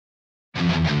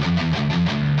Good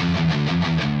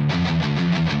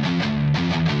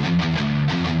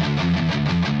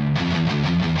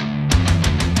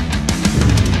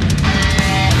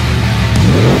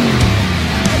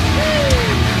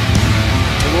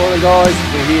morning guys,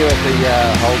 we're here at the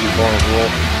Holden bottle of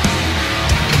water.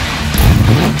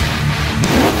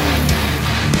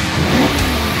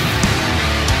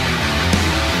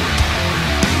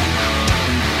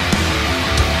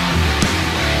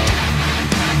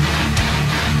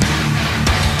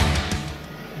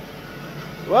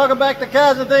 Welcome back to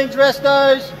Cars and Things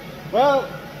Restos. Well,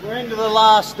 we're into the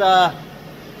last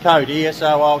coat here,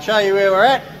 so I'll show you where we're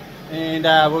at and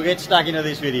we'll get stuck into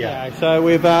this video. Okay, so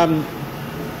we've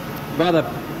brother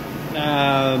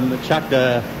chucked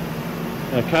a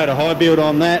coat of high build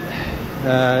on that.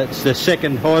 It's the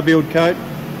second high build coat.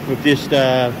 We've just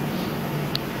going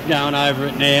over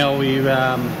it now.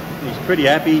 He's pretty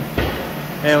happy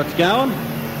how it's going.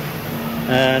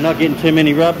 Not getting too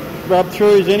many rub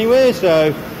throughs anywhere,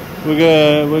 so we've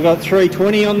got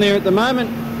 320 on there at the moment,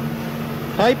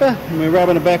 paper, and we're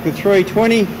rubbing it back with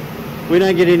 320. We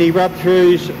don't get any rub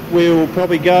throughs, we'll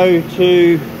probably go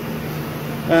to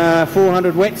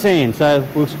 400 wet sand. So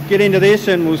we'll get into this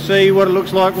and we'll see what it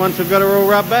looks like once we've got it all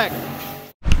rubbed back.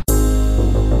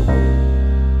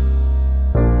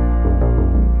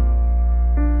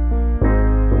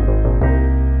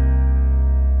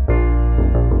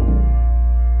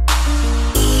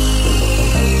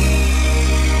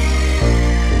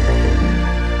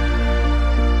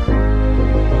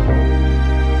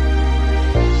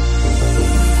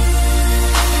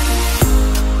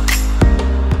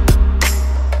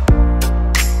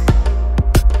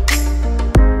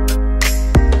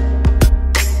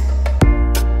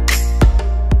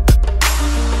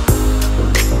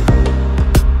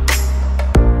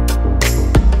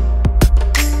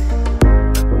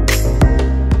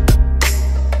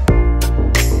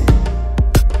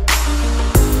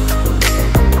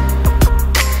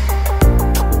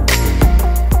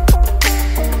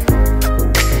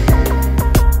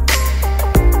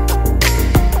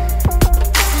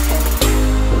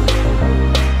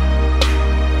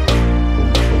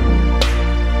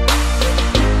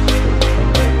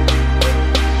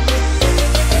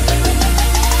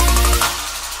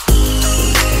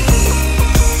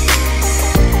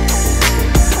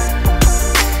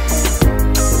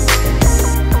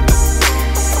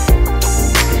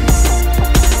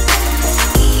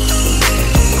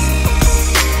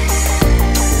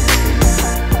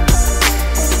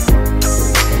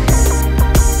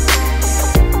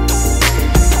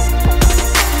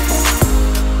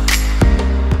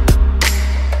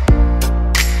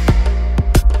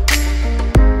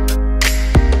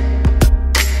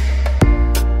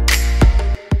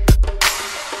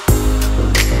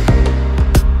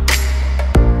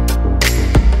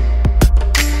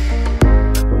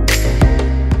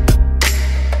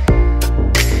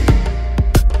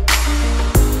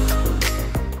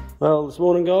 Well, this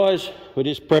morning guys, we're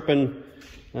just prepping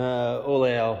all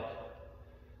our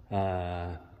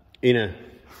inner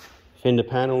fender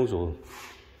panels or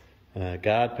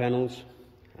guard panels.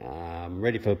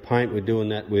 Ready for paint. We're doing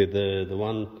that with the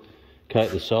one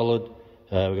coat of solid.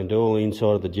 We're going to do all the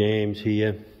inside of the jambs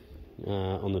here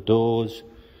on the doors,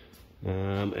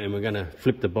 and we're going to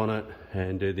flip the bonnet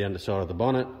and do the underside of the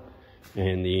bonnet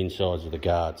and the insides of the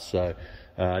guards. So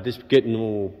just getting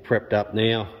all prepped up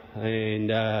now,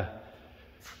 and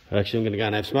actually I'm going to go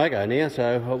and have smoko now,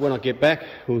 so when I get back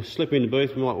we'll slip in the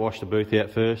booth. We might wash the booth out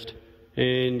first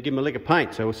and give them a lick of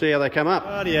paint, so we'll see how they come up.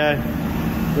 Rightio,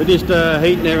 we're just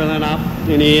heating everything up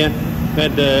in here.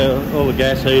 Had all the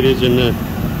gas heaters and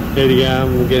there we go,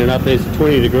 we'll get it up. There's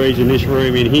 20 degrees in this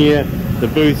room in here. The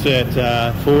booth's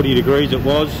at 40 degrees it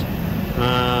was.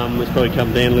 It's probably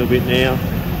come down a little bit now.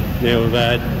 Now we've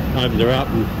opened her up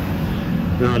and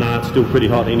no, it's still pretty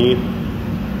hot in here.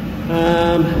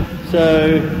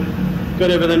 So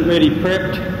got everything ready,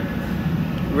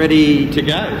 prepped, ready to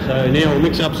go. So now we'll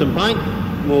mix up some paint,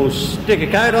 we'll stick a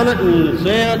coat on it and see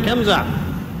how it comes up.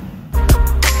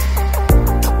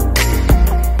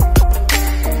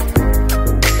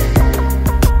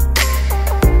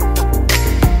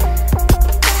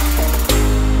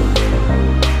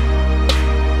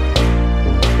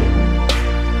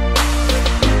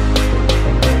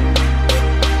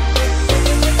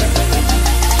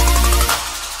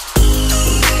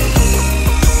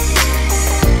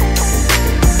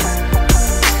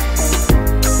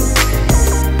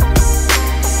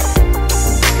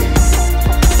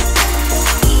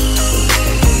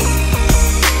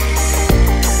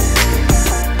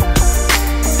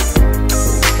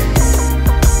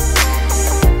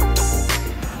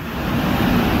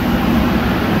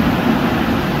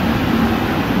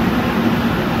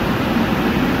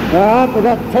 Right, we've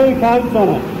got 2 coats on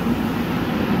it.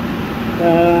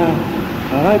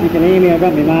 I hope you can hear me, I've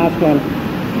got my mask on.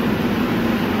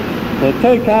 So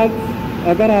 2 coats.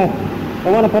 I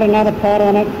want to put another pot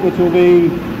on it, which will be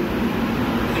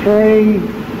 3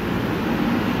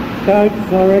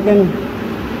 coats, I reckon,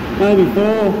 maybe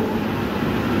 4.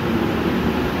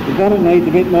 The bonnet needs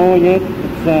a bit more yet,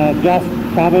 it's just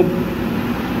covered.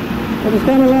 But it's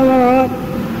done alright.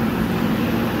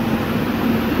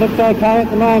 Looks okay at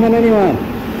the moment anyway.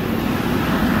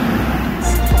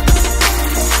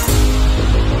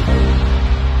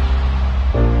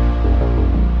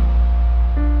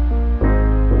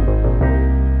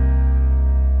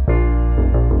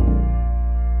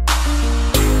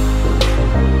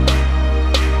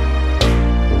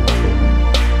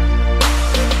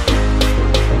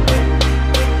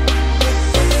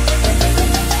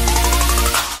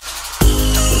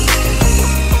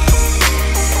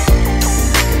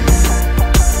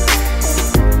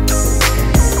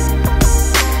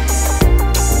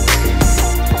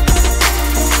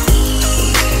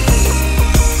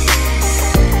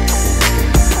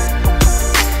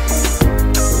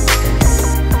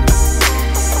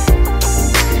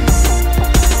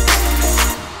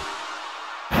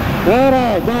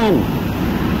 Righto, done.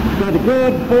 Got a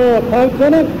good 4 coats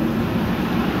in it.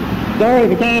 Sorry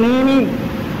if you can't hear me.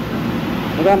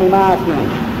 I've got my mask on.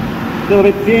 Still a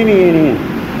bit fumy in here.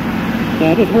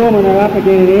 So just warming her up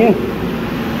again here.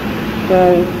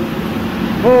 So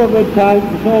 4 good coats,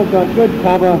 it's all got good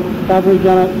coverage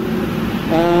on it.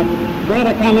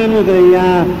 Brother come in with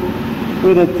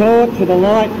a torch, with a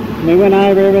light. We went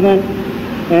over everything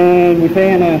and we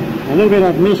found a little bit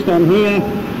of mist on here.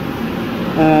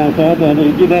 So I had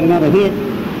to give that another hit.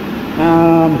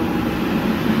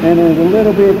 And there's a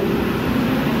little bit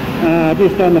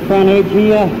just on the front edge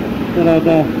here that I'd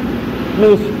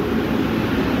missed.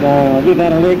 So I'll give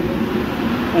that a lick.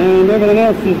 And everything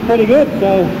else is pretty good,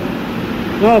 so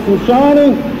nice and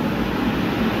shiny.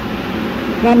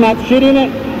 Not much shit in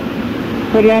it.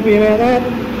 Pretty happy about that.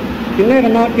 You can never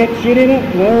not get shit in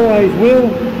it, we always will.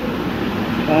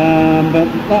 But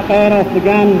not bad off the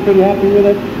gun, pretty happy with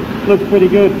it. Looks pretty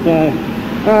good, so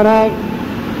righto,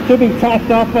 should be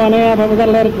tacked off by now, but we've got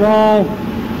to let it dry.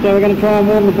 So we're going to try and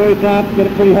warm the booth up, get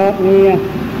it pretty hot in here,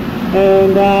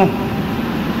 and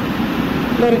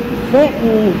let it set,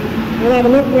 and we'll have a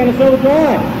look when it's all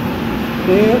dry.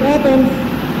 See what happens.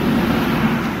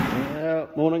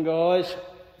 Morning guys.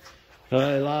 So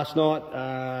last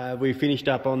night we finished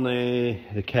up on the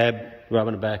cab,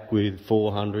 rubbing it back with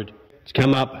 400. It's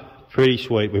come up pretty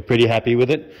sweet, we're pretty happy with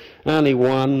it. Only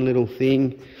one little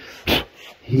thing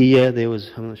here, there was,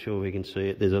 I'm not sure if we can see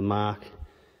it, there's a mark,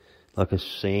 like a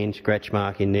sand scratch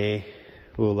mark in there.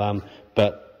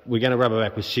 But we're going to rub it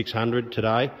back with 600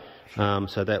 today,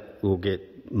 so that will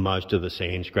get most of the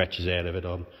sand scratches out of it,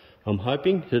 I'm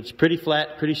hoping. It's pretty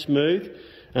flat, pretty smooth.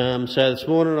 So this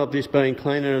morning I've just been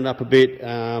cleaning it up a bit.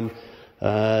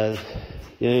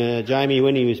 Jamie,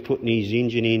 when he was putting his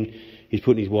engine in, he's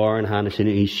putting his wiring harness in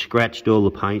it, he scratched all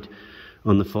the paint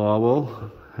on the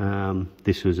firewall.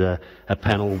 This was a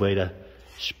panel beater,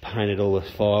 painted all the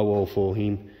firewall for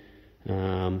him.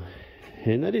 And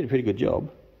they did a pretty good job.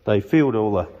 They filled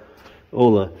all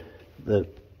the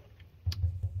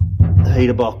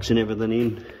heater box and everything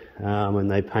in,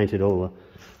 and they painted all the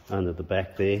under the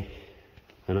back there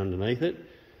and underneath it.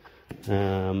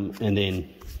 And then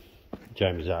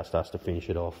Jamie's asked us to finish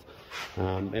it off.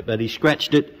 But he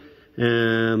scratched it.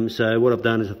 So what I've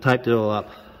done is I've taped it all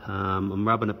up. I'm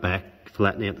rubbing it back,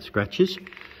 flattening out the scratches,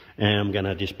 and I'm going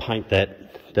to just paint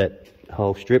that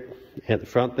whole strip out the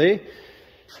front there,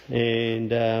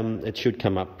 and it should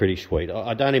come up pretty sweet.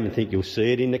 I don't even think you'll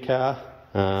see it in the car,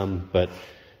 but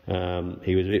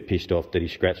he was a bit pissed off that he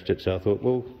scratched it, so I thought,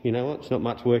 well, you know what, it's not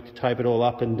much work to tape it all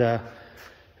up and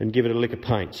give it a lick of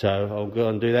paint. So I'll go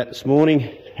and do that this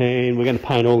morning, and we're going to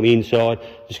paint all the inside.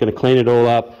 Just going to clean it all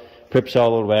up, prep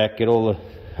sole all back, get all the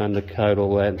undercoat,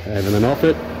 all that, everything off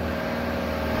it.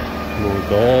 Oh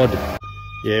God.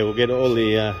 Yeah, we'll get all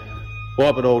the,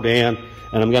 wipe it all down,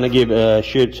 and I'm going to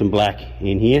shoot some black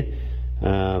in here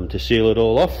to seal it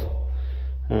all off.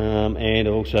 And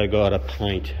also got to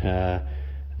paint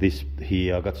this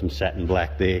here. I've got some satin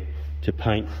black there to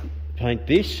paint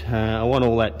this. I want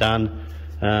all that done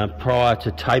prior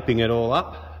to taping it all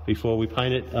up before we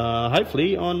paint it,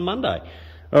 hopefully on Monday.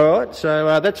 Alright,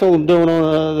 so that's all I'm doing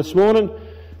on this morning,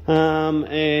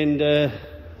 and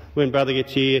when brother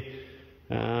gets here,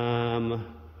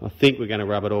 I think we're going to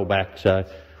rub it all back, so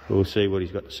we'll see what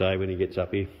he's got to say when he gets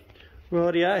up here.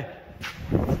 Rightio.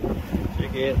 Check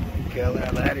out the colour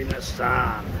of that in the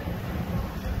sun.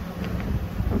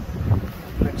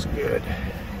 Looks looks good.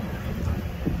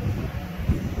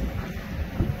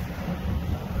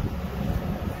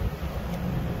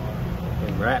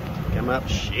 Been wrapped, come up,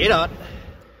 shit hot.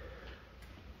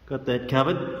 Got that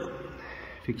covered,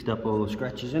 fixed up all the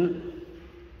scratches in it.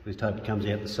 Just hope it comes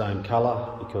out the same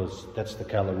colour, because that's the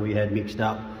colour we had mixed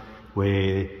up,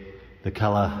 where the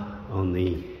colour on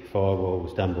the firewall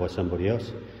was done by somebody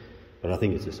else, but I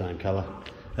think it's the same colour.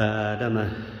 Done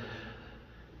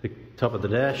the top of the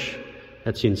dash,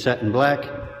 that's in satin black,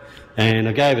 and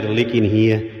I gave it a lick in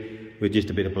here with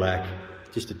just a bit of black,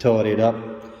 just to tidy it up.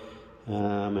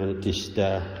 And it just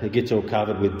it gets all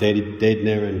covered with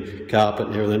deadener and carpet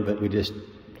and everything, but we just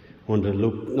wanted to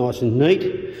look nice and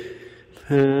neat.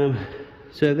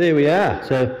 So there we are.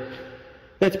 So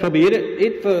that's probably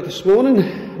it for this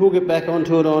morning. We'll get back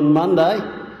onto it on Monday,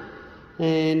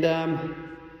 and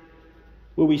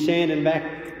we'll be sanding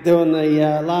back doing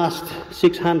the last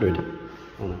 600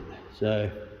 on it.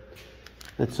 So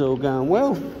that's all going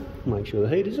well. Make sure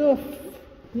the heater's off.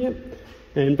 Yep.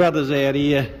 And brother's out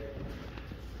here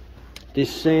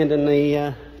just sanding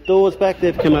the doors back.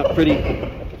 They've come up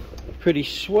pretty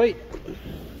sweet.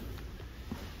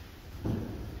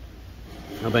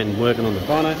 I've been working on the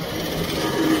bonnet.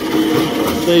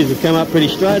 These have come up pretty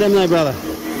straight, haven't they, brother?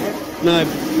 No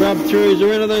rub throughs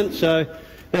or anything. So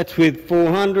that's with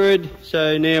 400.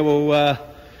 So now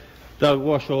they'll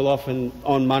wash all off, and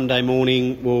on Monday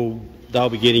morning they'll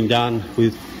be getting done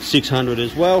with 600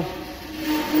 as well.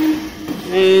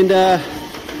 And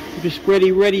just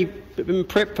ready,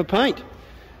 prep for paint.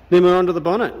 Then we're onto the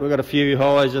bonnet. We've got a few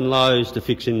highs and lows to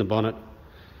fix in the bonnet.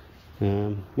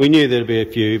 We knew there'd be a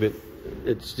few, but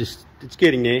it's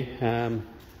getting there.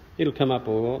 It'll come up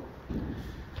all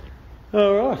right.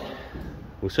 All right.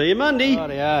 We'll see you Monday.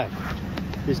 Rightio.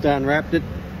 Just unwrapped it.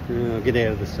 I'll get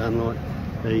out of the sunlight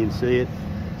so you can see it.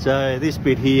 So this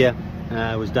bit here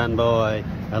was done by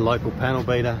a local panel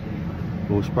beater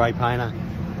or spray painter.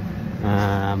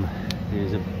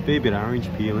 There's a fair bit of orange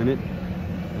peel in it,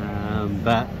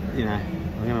 but you know,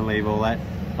 I'm going to leave all that.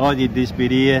 I did this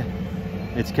bit here.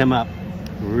 It's come up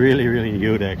really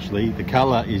good actually. The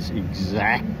colour is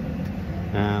exact.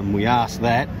 We asked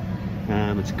that.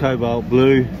 It's cobalt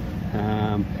blue,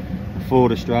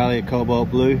 Ford Australia cobalt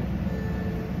blue.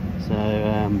 So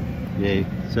yeah,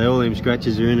 so all them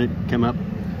scratches are in it, come up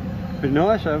pretty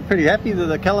nice. I'm pretty happy with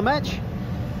the colour match.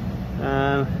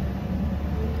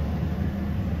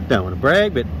 Don't want to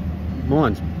brag, but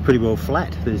mine's pretty well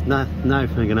flat. There's no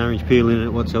fucking orange peel in it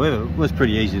whatsoever. It was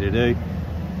pretty easy to do.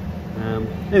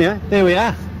 Anyway, there we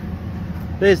are.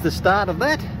 There's the start of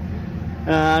that.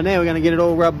 Now we're going to get it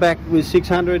all rubbed back with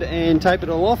 600 and tape it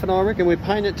all off, and I reckon we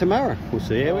paint it tomorrow. We'll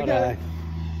see how we go.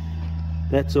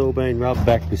 That's all been rubbed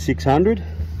back with 600.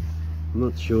 I'm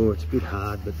not sure, it's a bit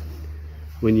hard, but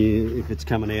if it's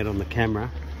coming out on the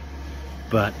camera,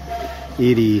 but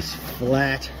it is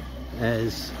flat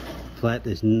as flat.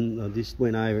 I just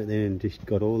went over it there and just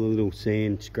got all the little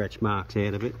sand scratch marks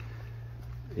out of it,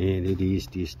 and it is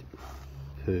just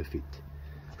perfect.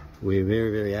 We're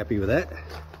very happy with that.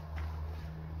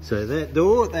 So that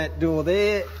door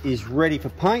there is ready for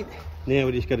paint. Now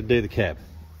we just got to do the cab.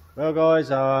 Well guys,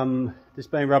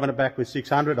 just been rubbing it back with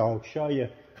 600. I'll show you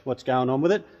what's going on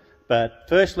with it, but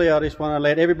firstly I just want to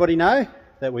let everybody know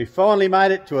that we finally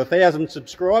made it to 1,000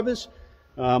 subscribers.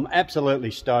 I'm absolutely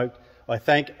stoked. I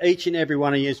thank each and every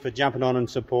one of you for jumping on and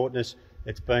supporting us.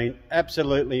 It's been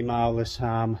absolutely marvellous.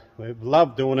 We've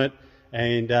loved doing it,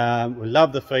 and we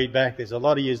love the feedback. There's a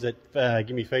lot of you that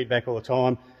give me feedback all the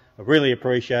time. I really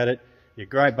appreciate it. You're a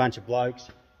great bunch of blokes.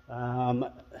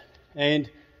 And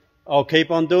I'll keep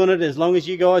on doing it as long as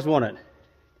you guys want it.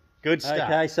 Good stuff.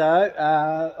 Okay,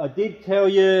 so I did tell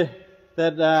you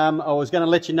that I was going to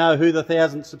let you know who the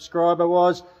 1,000th subscriber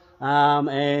was,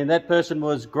 and that person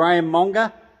was Graham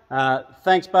Monger.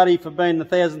 Thanks, buddy, for being the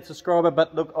 1,000th subscriber.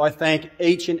 But look, I thank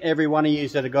each and every one of you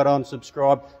that have got on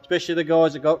subscribe, especially the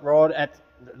guys that got right at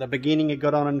the beginning, who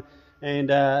got on and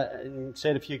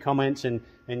said a few comments and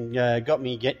got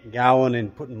me getting going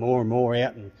and putting more and more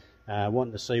out and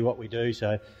wanting to see what we do.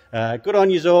 So good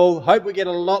on yous all. Hope we get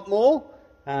a lot more,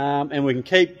 and we can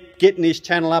keep getting this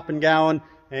channel up and going,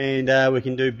 and we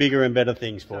can do bigger and better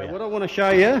things for you. What I want to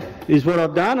show you is what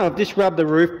I've done. I've just rubbed the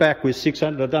roof back with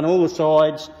 600. I've done all the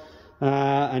sides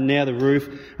and now the roof,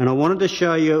 and I wanted to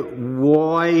show you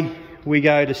why we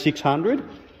go to 600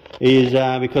 is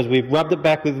because we've rubbed it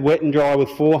back with wet and dry with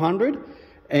 400,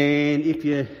 and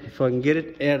if I can get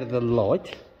it out of the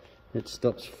light, it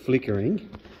stops flickering.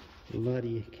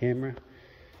 Bloody camera.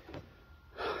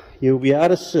 You'll be able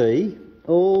to see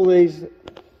all these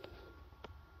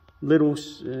little,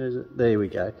 there we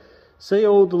go. See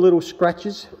all the little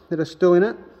scratches that are still in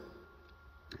it?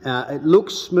 It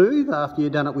looks smooth after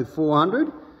you've done it with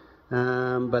 400,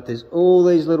 but there's all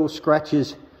these little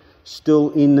scratches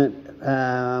still in it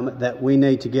that we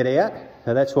need to get out.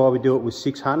 So that's why we do it with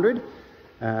 600,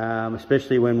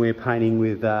 especially when we're painting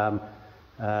with our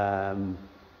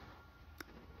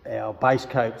base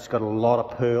coat's got a lot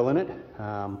of pearl in it.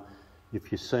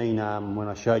 If you've seen when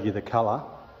I showed you the colour,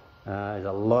 there's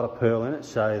a lot of pearl in it,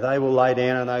 so they will lay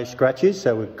down on those scratches,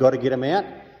 so we've got to get them out.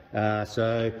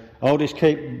 So I'll just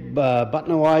keep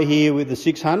butting away here with the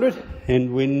 600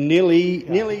 and we're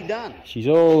nearly done. She's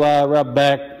all rubbed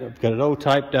back, I've got it all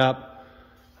taped up,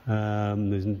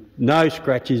 there's no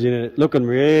scratches in it, looking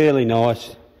really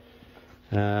nice.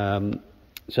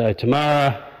 So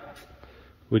tomorrow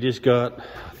we just got,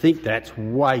 I think that's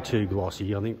way too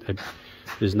glossy. I think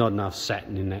there's not enough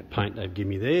satin in that paint they've given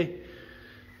me there.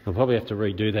 I'll probably have to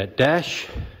redo that dash.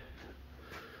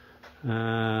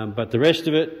 But the rest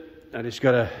of it, I just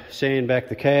got to sand back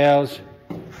the cows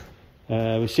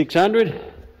with 600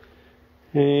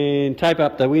 and tape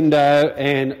up the window,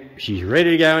 and she's ready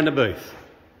to go in the booth.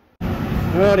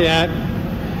 Rightio,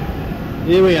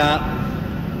 here we are.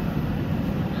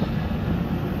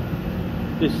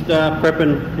 Just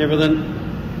prepping everything.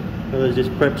 So there's this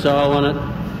prep sole on it.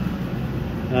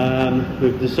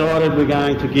 We've decided we're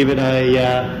going to give it a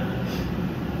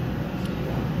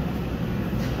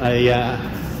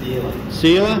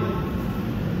sealer.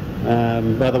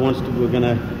 Brother wants to, we're going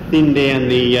to thin down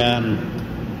the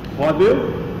high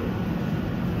bill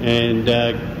and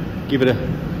give it a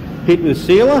hit with a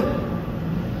sealer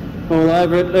all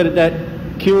over it, let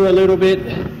that cure a little bit,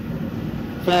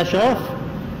 flash off,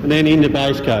 and then into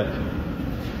base coat.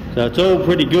 So it's all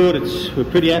pretty good, we're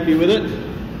pretty happy with it.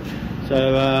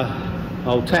 So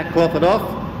I'll tack cloth it off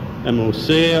and we'll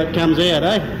see how it comes out,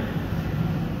 eh?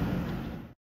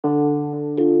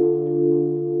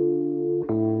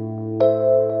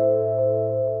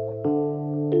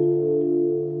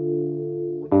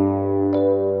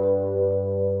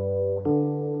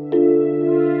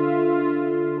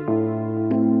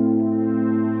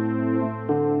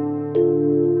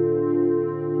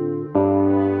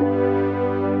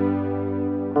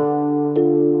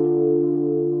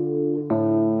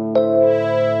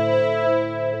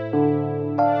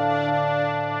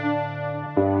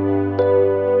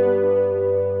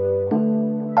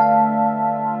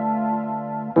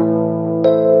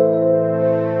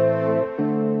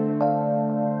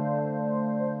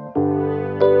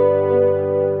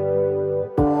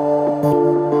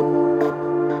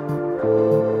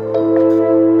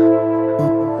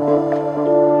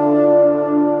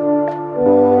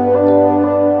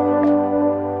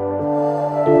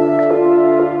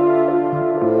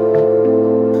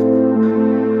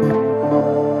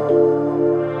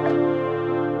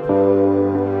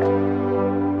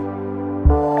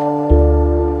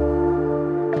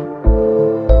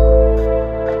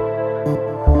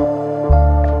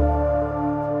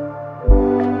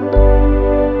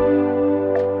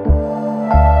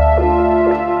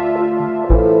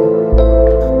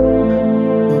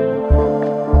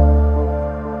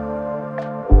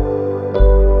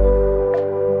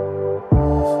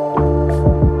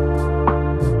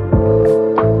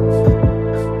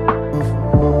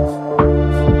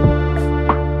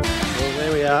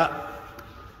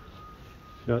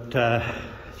 Got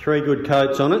 3 good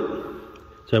coats on it,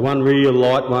 so 1 real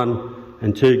light one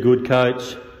and 2 good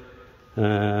coats.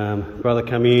 Brother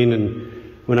come in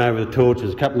and went over the torch.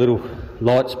 There's a couple little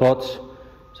light spots,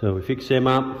 so we fixed them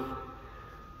up.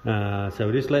 So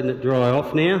we're just letting it dry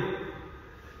off now,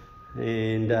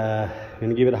 and I'm going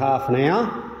to give it half an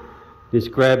hour.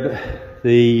 Just grab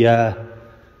the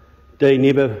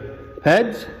denibber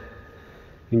pads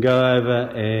and go over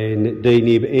and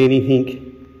denib anything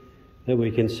that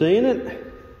we can see in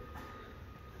it,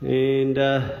 and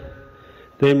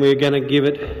then we're going to give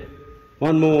it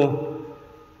 1 more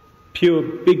pure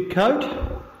big coat,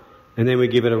 and then we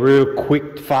give it a real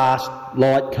quick fast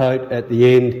light coat at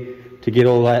the end to get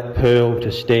all that pearl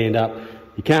to stand up.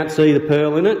 You can't see the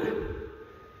pearl in it,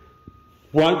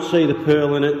 won't see the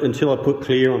pearl in it until I put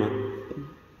clear on it.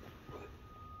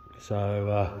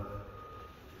 So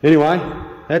anyway,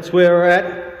 that's where we're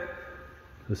at.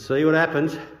 Let's see what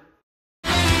happens.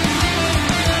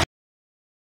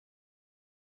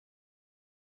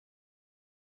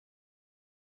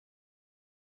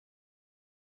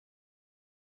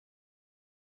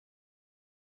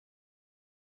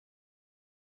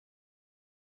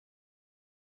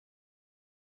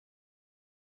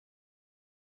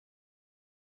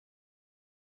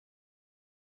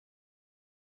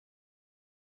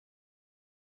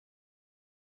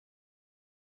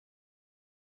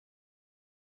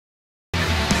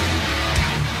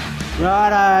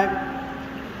 Righto,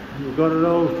 we've got it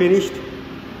all finished.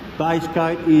 Base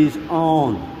coat is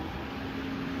on.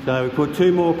 So we put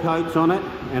 2 more coats on it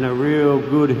and a real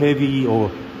good heavy, or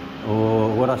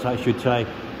what I should say,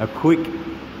 a quick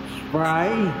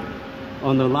spray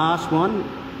on the last one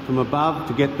from above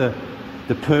to get the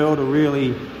pearl to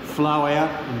really flow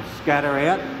out and scatter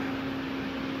out.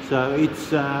 So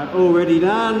it's already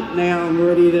done. Now I'm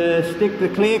ready to stick the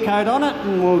clear coat on it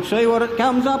and we'll see what it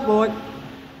comes up like.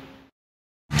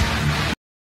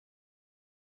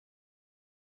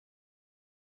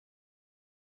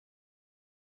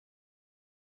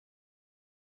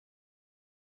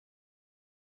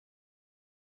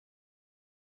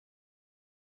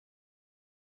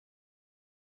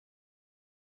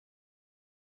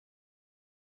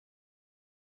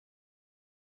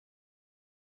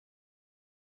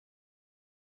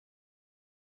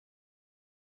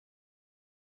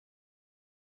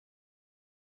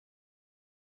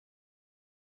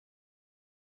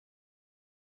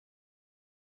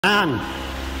 Done.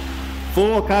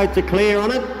 4 coats of clear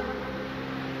on it.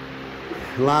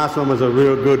 Last one was a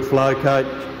real good flow coat.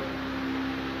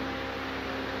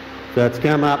 So it's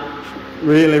come up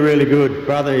really, really good.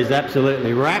 Brother is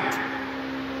absolutely wrapped.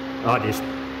 I just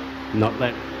not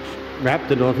that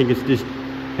wrapped, and I think it's just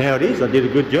how it is. I did a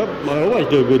good job. I always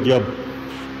do a good job.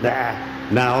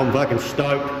 No, I'm fucking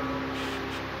stoked.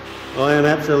 I am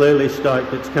absolutely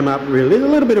stoked. It's come up really. There's a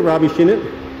little bit of rubbish in it.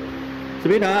 It's a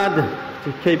bit hard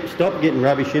to stop getting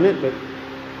rubbish in it, but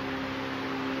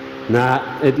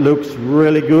nah, it looks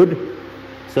really good.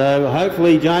 So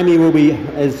hopefully Jamie will be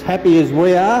as happy as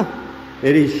we are.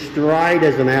 It is straight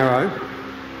as an arrow.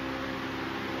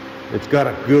 It's got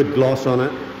a good gloss on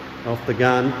it off the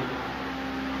gun.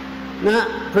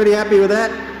 Nah, pretty happy with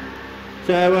that.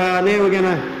 So now we're going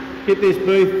to get this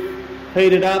booth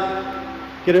heated up,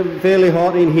 get it fairly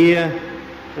hot in here,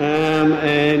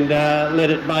 and let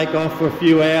it bake off for a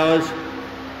few hours.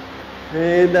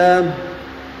 And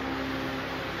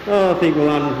I think we'll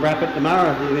unwrap it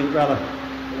tomorrow. Do you think, brother?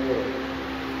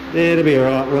 Yeah, it'll be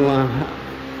alright. We'll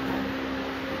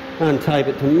untape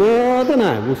it tomorrow. I don't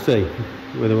know. We'll see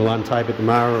whether we'll untape it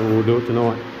tomorrow or we'll do it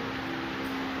tonight.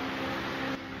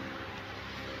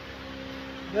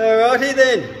 Alrighty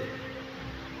then.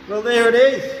 Well, there it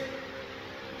is.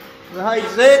 The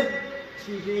HZ.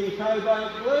 She's in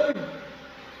cobalt blue.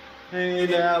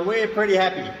 And we're pretty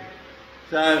happy.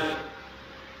 So,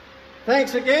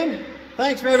 thanks again.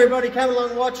 Thanks for everybody coming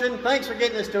along and watching. Thanks for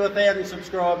getting us to 1,000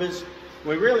 subscribers.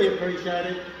 We really appreciate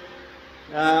it.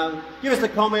 Give us a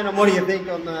comment on what do you think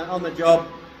on the job.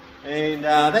 And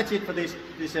that's it for this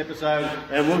episode.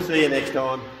 And we'll see you next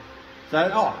time.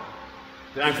 So,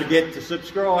 don't forget to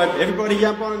subscribe. Everybody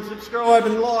jump on and subscribe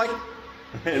and like.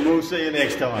 And we'll see you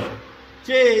next time.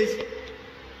 Cheers.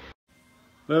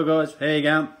 Well guys, how you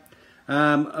going?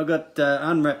 I got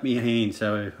unwrapped my hand,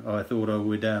 so I thought I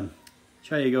would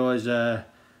show you guys my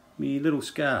little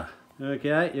scar.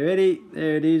 Okay, you ready?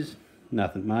 There it is.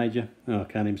 Nothing major. Oh, I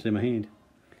can't even see my hand.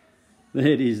 There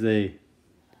it is there.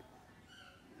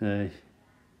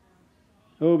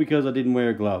 All because I didn't wear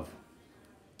a glove.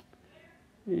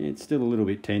 It's still a little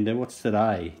bit tender. What's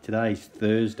today? Today's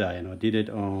Thursday and I did it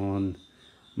on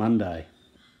Monday.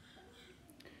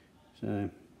 So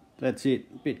that's it.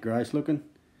 A bit gross looking.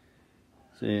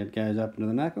 See how it goes up into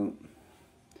the knuckle.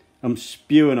 I'm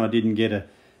spewing I didn't get a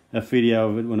video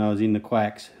of it when I was in the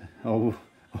quacks. I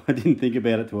didn't think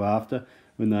about it till after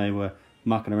when they were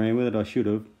mucking around with it. I should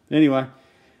have. Anyway,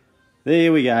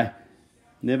 there we go.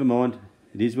 Never mind.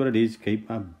 It is what it is. Keep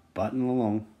buttoning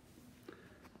along.